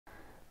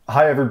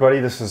Hi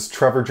everybody, this is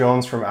Trevor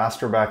Jones from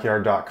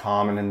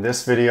astrobackyard.com, and in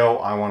this video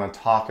I want to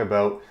talk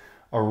about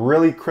a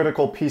really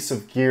critical piece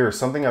of gear,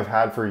 something I've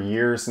had for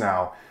years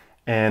now.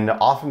 And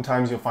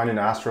oftentimes you'll find in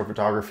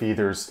astrophotography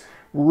there's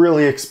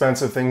really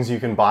expensive things you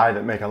can buy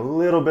that make a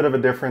little bit of a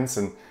difference,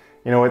 and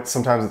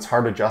sometimes it's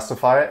hard to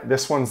justify it.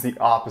 This one's the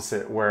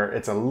opposite, where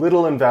it's a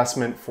little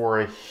investment for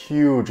a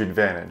huge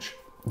advantage.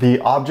 The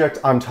object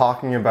I'm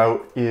talking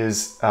about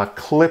is a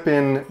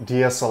clip-in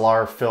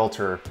DSLR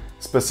filter,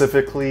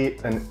 specifically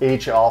an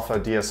H-alpha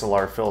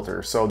DSLR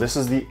filter. So this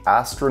is the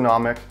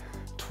Astronomik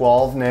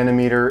 12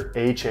 nanometer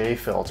HA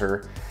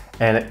filter,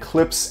 and it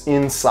clips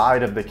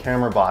inside of the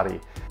camera body.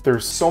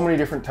 There's so many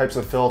different types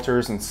of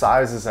filters and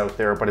sizes out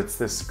there, but it's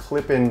this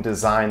clip-in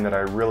design that I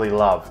really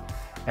love.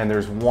 And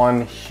there's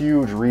one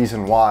huge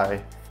reason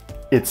why.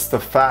 It's the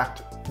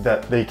fact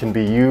that they can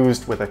be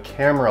used with a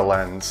camera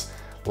lens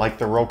like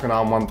the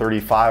Canon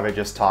 135 I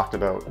just talked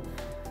about.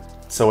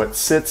 So it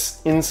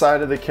sits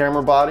inside of the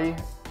camera body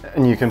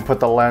and you can put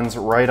the lens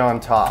right on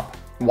top.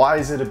 Why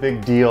is it a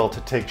big deal to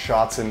take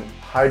shots in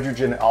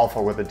hydrogen alpha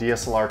with a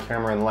DSLR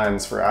camera and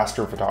lens for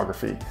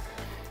astrophotography?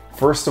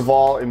 First of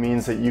all, it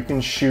means that you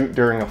can shoot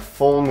during a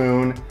full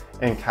moon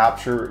and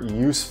capture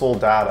useful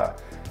data.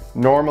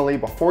 Normally,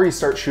 before you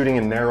start shooting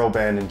in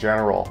narrowband in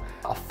general,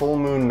 a full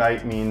moon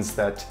night means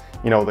that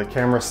the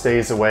camera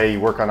stays away, you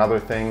work on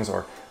other things,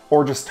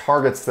 or just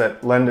targets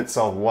that lend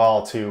itself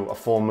well to a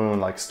full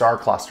moon, like star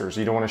clusters.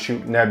 You don't want to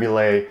shoot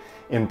nebulae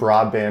in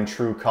broadband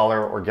true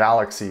color or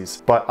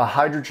galaxies. But a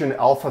hydrogen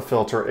alpha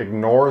filter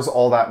ignores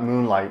all that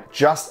moonlight,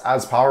 just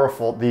as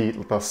powerful,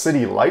 the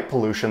city light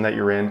pollution that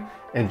you're in,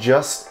 and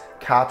just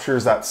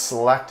captures that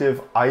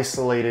selective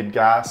isolated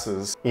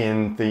gases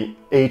in the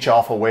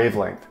H-alpha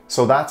wavelength.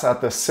 So that's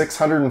at the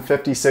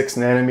 656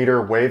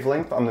 nanometer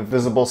wavelength on the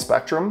visible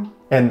spectrum.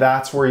 And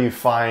that's where you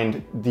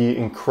find the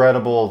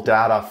incredible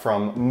data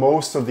from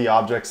most of the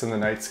objects in the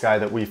night sky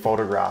that we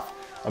photograph.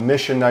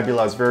 Emission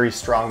nebula is very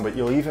strong, but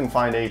you'll even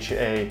find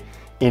HA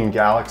in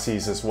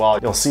galaxies as well.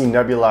 You'll see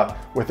nebula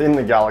within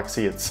the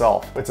galaxy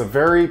itself. It's a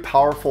very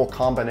powerful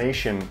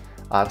combination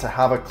to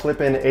have a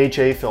clip-in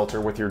HA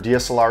filter with your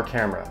DSLR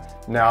camera.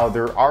 Now,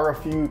 there are a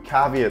few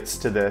caveats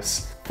to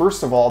this.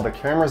 First of all, the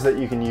cameras that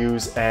you can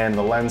use and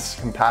the lens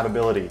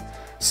compatibility.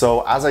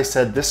 So as I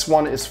said, this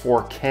one is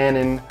for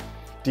Canon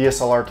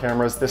DSLR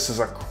cameras. This is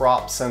a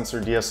crop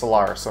sensor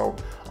DSLR. So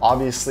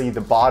obviously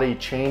the body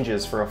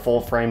changes for a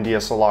full frame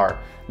DSLR.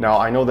 Now,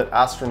 I know that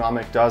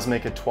Astronomik does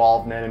make a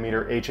 12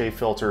 nanometer HA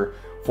filter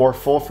for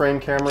full frame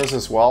cameras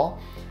as well.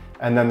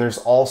 And then there's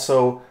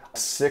also a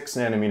 6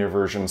 nanometer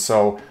version.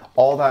 So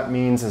all that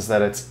means is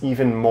that it's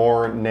even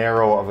more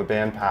narrow of a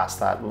bandpass,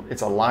 that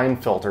it's a line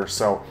filter,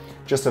 so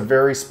just a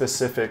very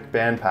specific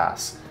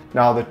bandpass.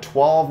 Now the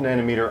 12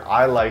 nanometer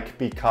I like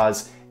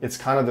because it's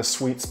kind of the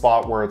sweet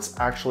spot where it's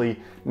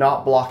actually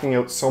not blocking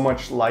out so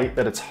much light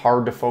that it's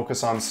hard to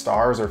focus on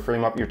stars or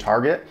frame up your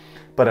target,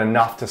 but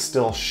enough to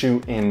still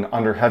shoot in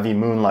under heavy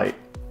moonlight.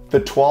 The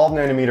 12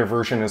 nanometer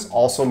version is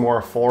also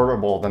more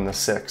affordable than the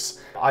 6.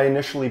 I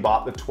initially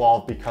bought the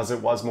 12 because it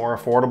was more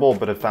affordable,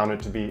 but I found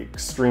it to be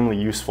extremely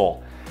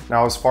useful.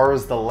 Now, as far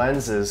as the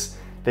lenses,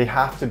 they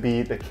have to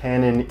be the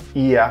Canon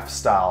EF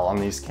style on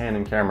these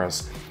Canon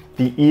cameras.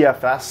 The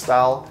EFS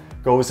style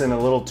goes in a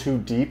little too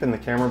deep in the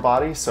camera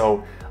body,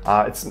 so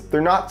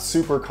they're not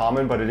super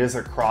common, but it is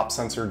a crop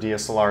sensor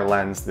DSLR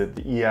lens, the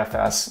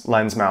EFS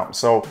lens mount.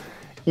 So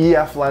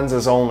EF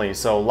lenses only,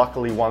 so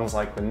luckily ones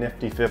like the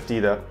Nifty 50,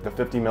 the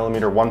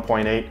 50mm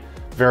 1.8,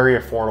 very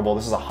affordable.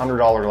 This is a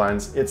 $100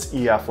 lens. It's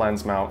EF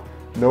lens mount.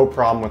 No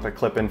problem with a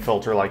clip-in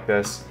filter like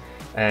this.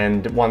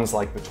 And ones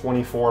like the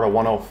 24 to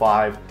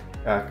 105,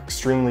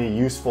 extremely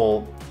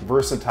useful,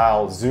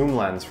 versatile zoom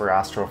lens for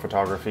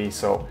astrophotography.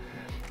 So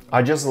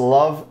I just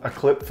love a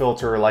clip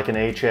filter like an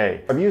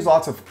HA. I've used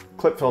lots of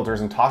clip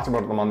filters and talked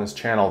about them on this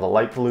channel, the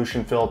light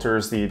pollution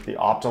filters, the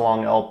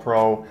Optolong L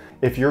Pro.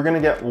 If you're gonna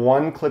get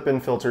one clip-in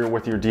filter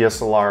with your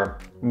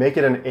DSLR, make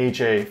it an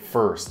HA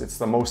first. It's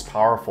the most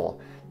powerful.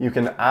 You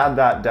can add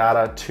that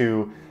data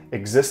to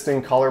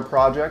existing color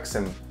projects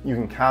and you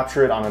can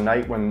capture it on a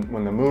night when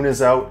the moon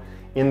is out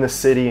in the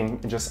city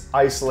and just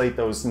isolate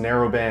those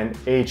narrowband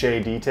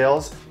HA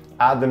details.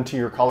 Add them to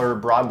your color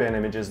broadband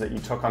images that you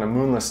took on a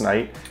moonless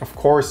night. Of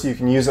course, you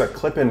can use a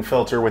clip-in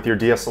filter with your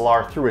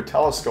DSLR through a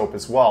telescope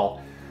as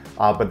well,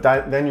 but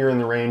then you're in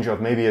the range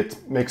of maybe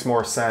it makes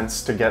more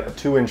sense to get a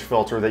 2-inch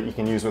filter that you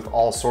can use with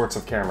all sorts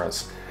of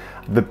cameras.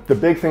 The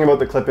big thing about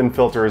the clip-in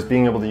filter is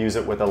being able to use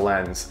it with a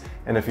lens.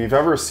 And if you've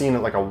ever seen it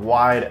like a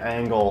wide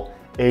angle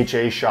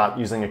HA shot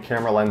using a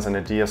camera lens and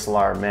a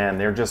DSLR, man,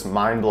 they're just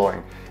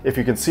mind-blowing. If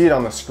you can see it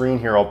on the screen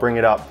here, I'll bring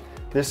it up.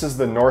 This is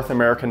the North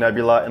American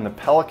Nebula and the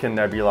Pelican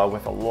Nebula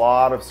with a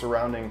lot of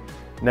surrounding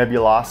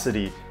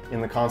nebulosity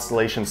in the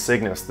constellation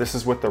Cygnus. This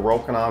is with the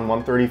Canon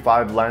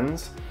 135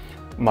 lens,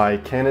 my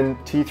Canon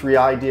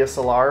T3i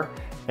DSLR,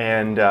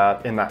 and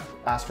in that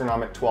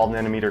Astronomik 12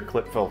 nanometer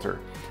clip filter.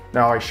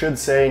 Now I should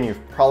say, and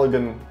you've probably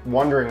been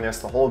wondering this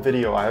the whole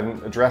video, I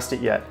haven't addressed it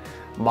yet,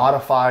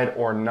 modified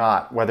or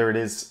not, whether it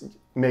is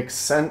makes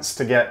sense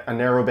to get a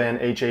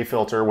narrowband HA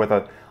filter with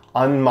an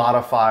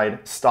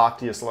unmodified stock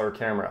DSLR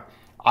camera.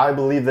 I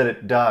believe that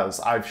it does.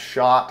 I've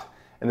shot,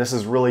 and this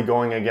is really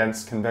going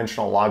against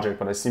conventional logic,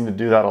 but I seem to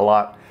do that a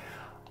lot.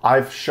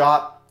 I've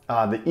shot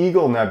the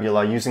Eagle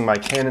Nebula using my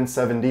Canon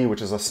 7D,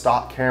 which is a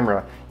stock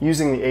camera,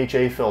 using the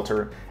HA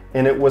filter,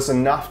 and it was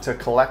enough to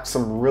collect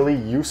some really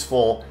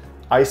useful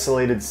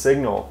isolated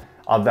signal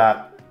of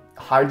that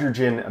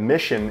hydrogen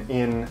emission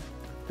in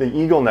the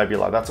Eagle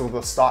Nebula. That's with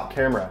a stock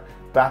camera.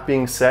 That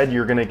being said,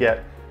 you're gonna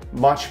get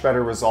much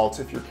better results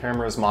if your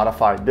camera is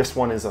modified. This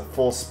one is a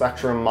full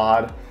spectrum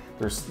mod.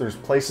 There's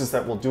places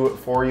that will do it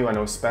for you. I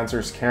know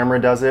Spencer's Camera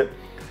does it,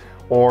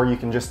 or you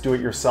can just do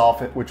it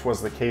yourself, which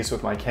was the case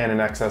with my Canon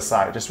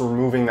XSI, just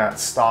removing that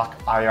stock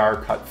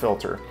IR cut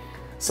filter.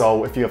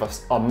 So if you have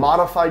a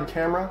modified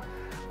camera,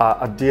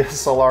 a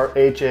DSLR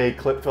HA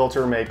clip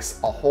filter makes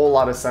a whole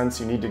lot of sense.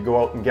 You need to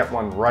go out and get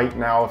one right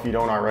now if you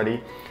don't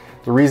already.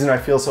 The reason I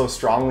feel so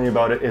strongly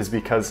about it is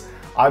because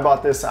I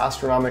bought this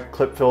Astronomik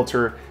clip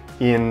filter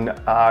in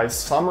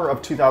summer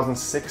of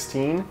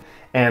 2016,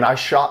 and I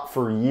shot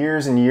for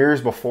years and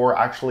years before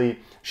actually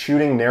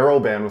shooting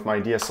narrowband with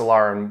my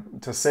DSLR,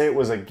 and to say it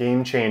was a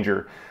game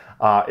changer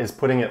is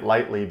putting it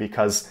lightly,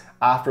 because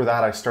after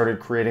that I started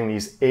creating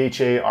these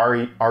HA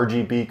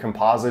RGB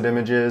composite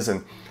images,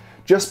 and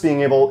just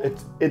being able,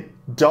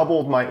 it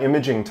doubled my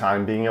imaging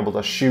time being able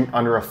to shoot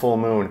under a full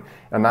moon,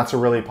 and that's a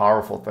really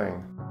powerful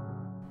thing.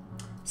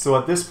 So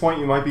at this point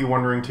you might be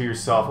wondering to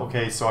yourself,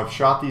 okay, so I've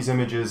shot these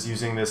images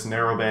using this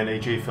narrowband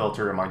HA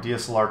filter in my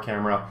DSLR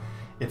camera.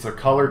 It's a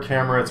color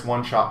camera, it's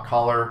one-shot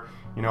color.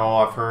 You know,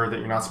 I've heard that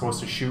you're not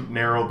supposed to shoot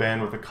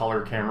narrowband with a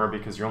color camera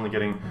because you're only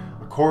getting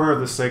a quarter of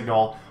the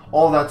signal.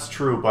 All that's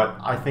true, but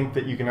I think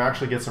that you can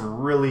actually get some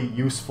really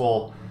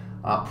useful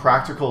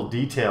practical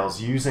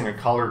details using a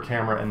color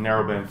camera and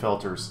narrowband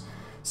filters.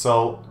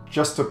 So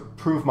just to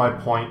prove my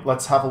point,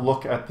 let's have a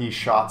look at these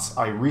shots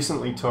I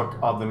recently took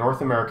of the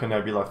North American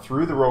Nebula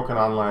through the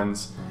Rokinon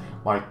lens,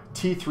 my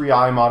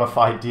T3i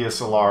modified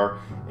DSLR,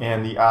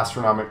 and the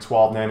Astronomik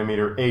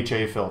 12nm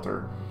HA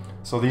filter.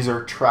 So these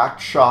are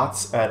tracked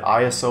shots at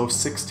ISO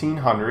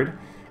 1600,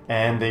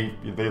 and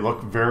they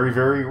look very,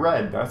 very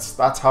red.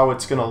 That's how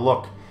it's gonna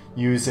look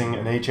using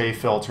an HA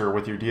filter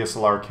with your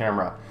DSLR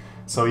camera.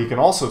 So you can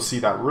also see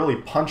that really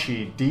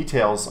punchy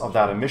details of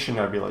that emission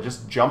nebula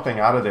just jumping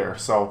out of there.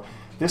 So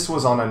this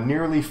was on a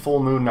nearly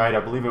full moon night. I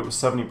believe it was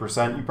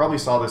 70%. You probably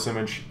saw this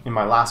image in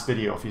my last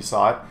video if you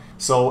saw it.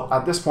 So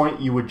at this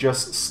point you would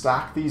just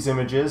stack these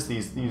images,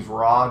 these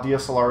raw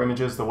DSLR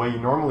images, the way you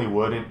normally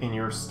would in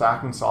your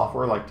stacking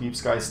software like Deep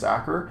Sky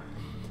Stacker.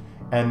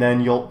 And then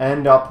you'll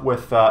end up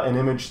with an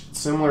image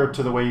similar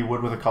to the way you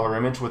would with a color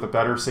image, with a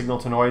better signal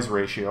to noise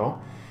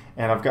ratio.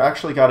 And I've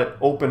actually got it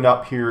opened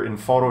up here in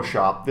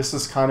Photoshop. This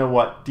is kind of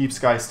what Deep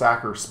Sky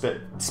Stacker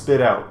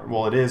spit out.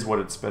 Well, it is what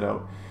it spit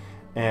out.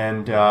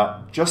 And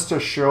just to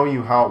show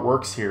you how it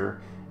works here,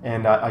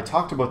 and I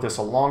talked about this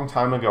a long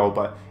time ago,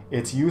 but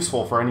it's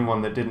useful for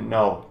anyone that didn't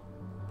know.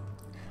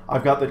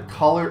 I've got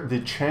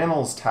the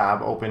channels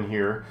tab open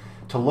here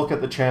to look at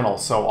the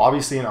channels. So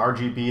obviously in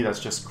RGB, that's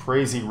just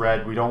crazy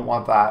red. We don't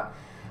want that.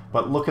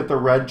 But look at the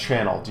red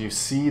channel. Do you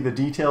see the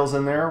details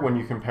in there when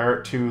you compare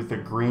it to the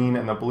green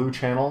and the blue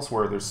channels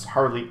where there's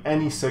hardly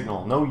any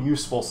signal, no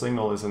useful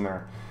signal is in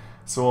there.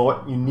 So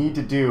what you need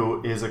to do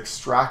is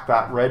extract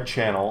that red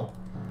channel.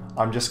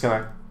 I'm just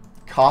gonna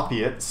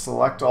copy it,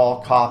 select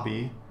all,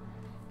 copy,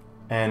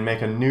 and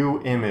make a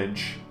new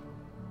image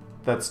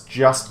that's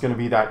just gonna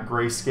be that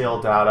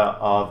grayscale data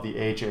of the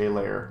HA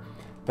layer.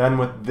 Then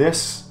with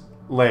this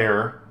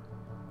layer,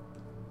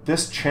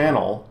 this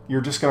channel,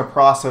 you're just going to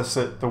process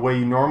it the way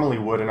you normally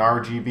would an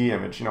RGB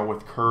image, you know,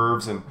 with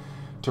curves, and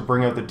to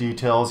bring out the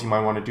details you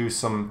might want to do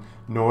some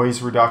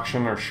noise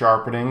reduction or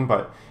sharpening,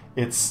 but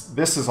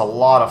this is a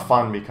lot of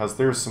fun because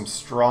there's some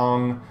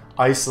strong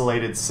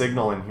isolated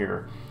signal in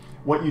here.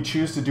 What you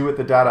choose to do with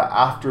the data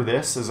after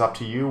this is up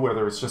to you,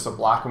 whether it's just a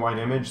black and white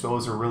image,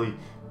 those are really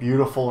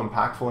beautiful,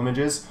 impactful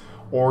images,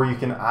 or you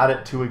can add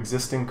it to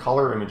existing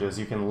color images.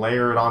 You can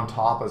layer it on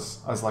top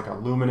as like a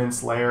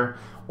luminance layer,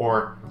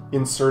 or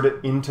insert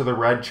it into the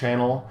red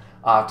channel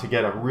to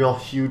get a real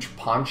huge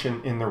punch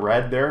in the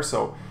red there.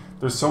 So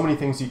there's so many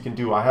things you can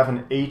do. I have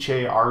an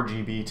HA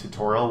RGB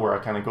tutorial where I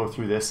kind of go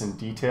through this in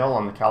detail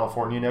on the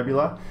California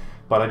Nebula,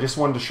 but I just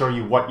wanted to show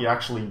you what you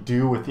actually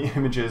do with the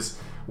images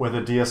with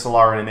a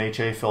DSLR and an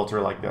HA filter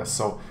like this.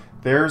 So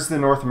there's the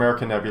North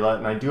American Nebula,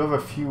 and I do have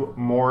a few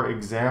more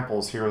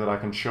examples here that I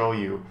can show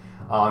you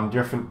on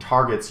different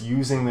targets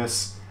using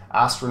this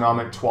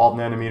Astronomik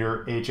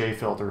 12nm HA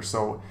filter.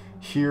 So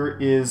here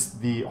is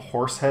the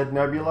Horsehead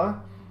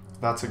Nebula.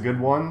 That's a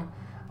good one.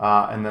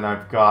 And then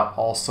I've got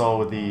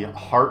also the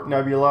Heart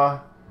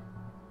Nebula.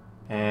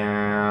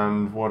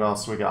 And what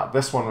else we got?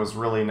 This one was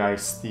really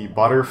nice. The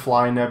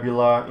Butterfly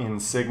Nebula in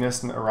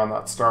Cygnus around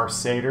that star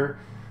Satyr.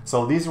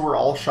 So these were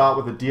all shot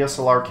with a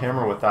DSLR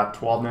camera with that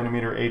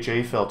 12nm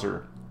HA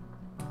filter.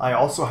 I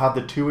also have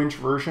the 2-inch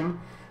version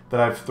that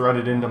I've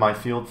threaded into my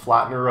field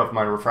flattener of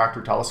my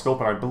refractor telescope,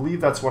 and I believe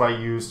that's what I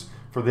used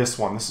for this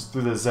one. This is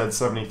through the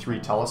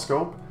Z73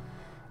 telescope.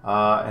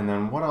 And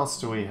then what else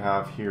do we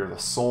have here? The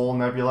Sol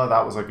Nebula,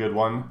 that was a good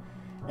one.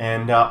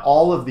 And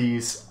all of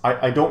these,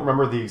 I don't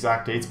remember the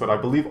exact dates, but I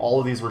believe all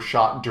of these were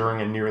shot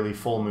during a nearly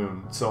full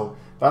moon. So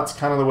that's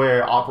kind of the way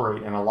I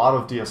operate, and a lot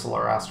of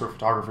DSLR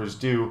astrophotographers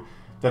do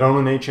that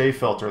own an HA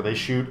filter. They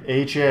shoot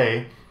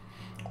HA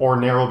or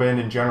narrowband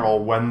in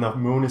general when the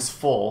moon is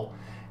full,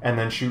 and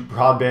then shoot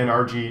broadband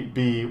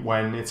RGB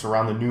when it's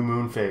around the new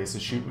moon phase to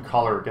shoot in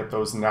color, get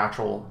those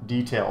natural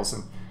details,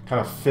 and kind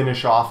of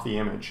finish off the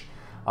image.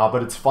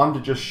 But it's fun to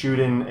just shoot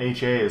in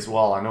HA as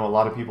well. I know a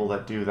lot of people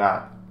that do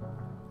that.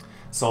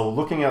 So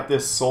looking at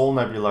this Sol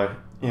Nebula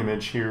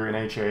image here in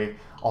HA,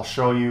 I'll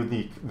show you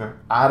the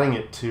adding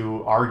it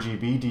to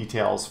RGB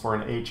details for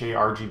an HA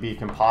RGB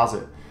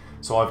composite.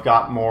 So I've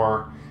got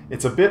more,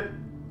 it's a bit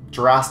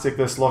drastic,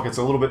 this look. It's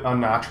a little bit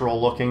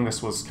unnatural looking.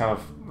 This was kind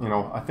of, you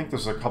know, I think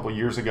this was a couple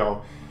years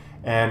ago.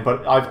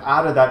 But I've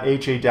added that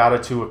HA data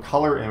to a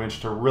color image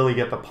to really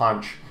get the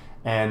punch.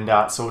 And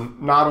so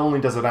not only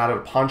does it add a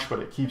punch, but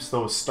it keeps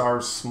those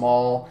stars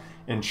small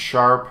and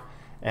sharp,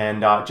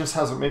 and just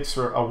makes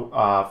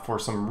for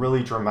some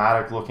really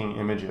dramatic looking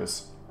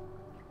images.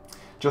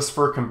 Just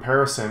for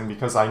comparison,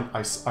 because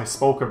I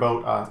spoke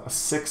about a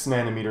 6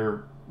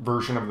 nanometer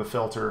version of the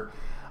filter,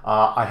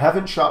 I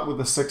haven't shot with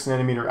the 6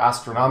 nanometer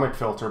Astronomik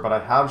filter, but I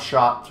have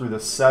shot through the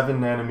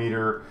 7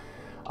 nanometer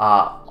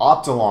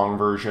Optolong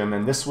version,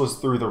 and this was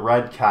through the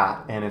Red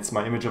Cat, and it's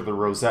my image of the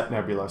Rosette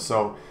Nebula.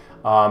 So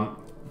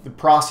the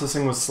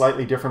processing was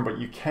slightly different, but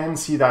you can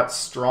see that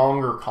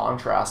stronger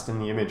contrast in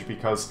the image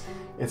because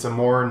it's a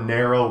more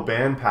narrow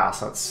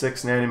bandpass at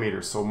 6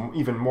 nanometers, so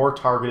even more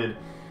targeted,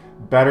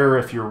 better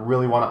if you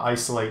really want to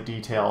isolate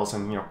details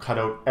and, you know, cut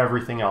out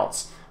everything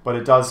else. But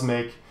it does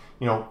make,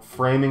 you know,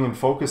 framing and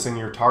focusing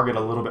your target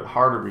a little bit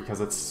harder because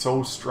it's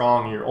so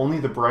strong. Only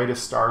the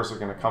brightest stars are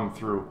going to come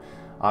through.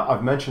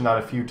 I've mentioned that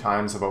a few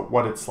times about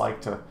what it's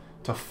like to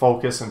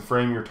focus and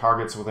frame your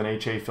targets with an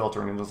HA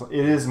filter, and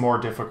it is more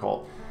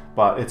difficult,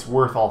 but it's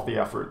worth all the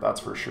effort, that's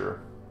for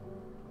sure.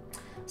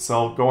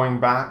 So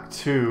going back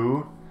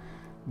to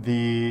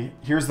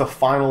here's the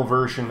final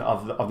version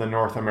of the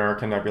North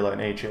American Nebula in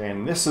HA,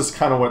 and this is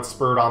kind of what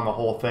spurred on the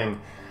whole thing.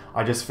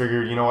 I just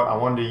figured, you know what, I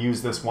wanted to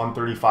use this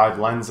 135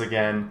 lens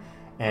again,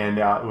 and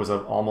it was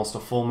almost a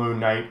full moon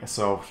night,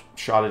 so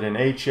shot it in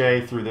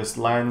HA through this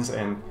lens,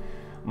 and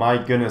my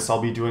goodness,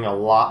 I'll be doing a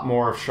lot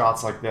more of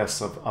shots like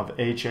this of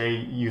HA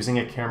using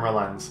a camera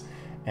lens.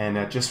 And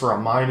it just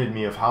reminded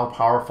me of how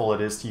powerful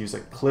it is to use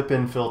a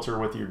clip-in filter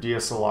with your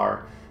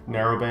DSLR,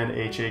 narrowband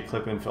HA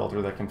clip-in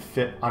filter that can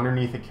fit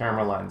underneath a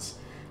camera lens.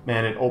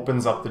 Man, it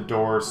opens up the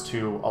doors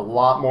to a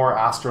lot more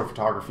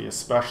astrophotography,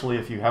 especially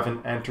if you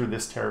haven't entered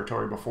this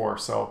territory before.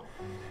 So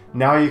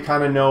now you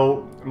kind of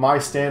know my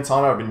stance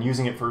on it. I've been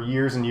using it for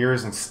years and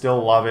years and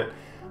still love it.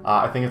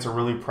 I think it's a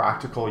really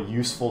practical,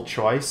 useful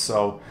choice,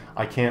 so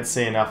I can't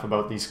say enough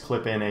about these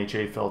clip-in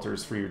HA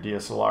filters for your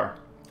DSLR.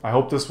 I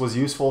hope this was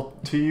useful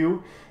to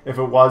you. If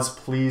it was,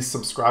 please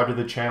subscribe to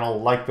the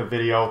channel, like the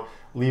video,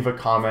 leave a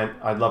comment.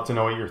 I'd love to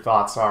know what your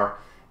thoughts are.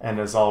 And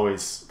as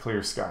always,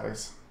 clear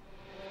skies.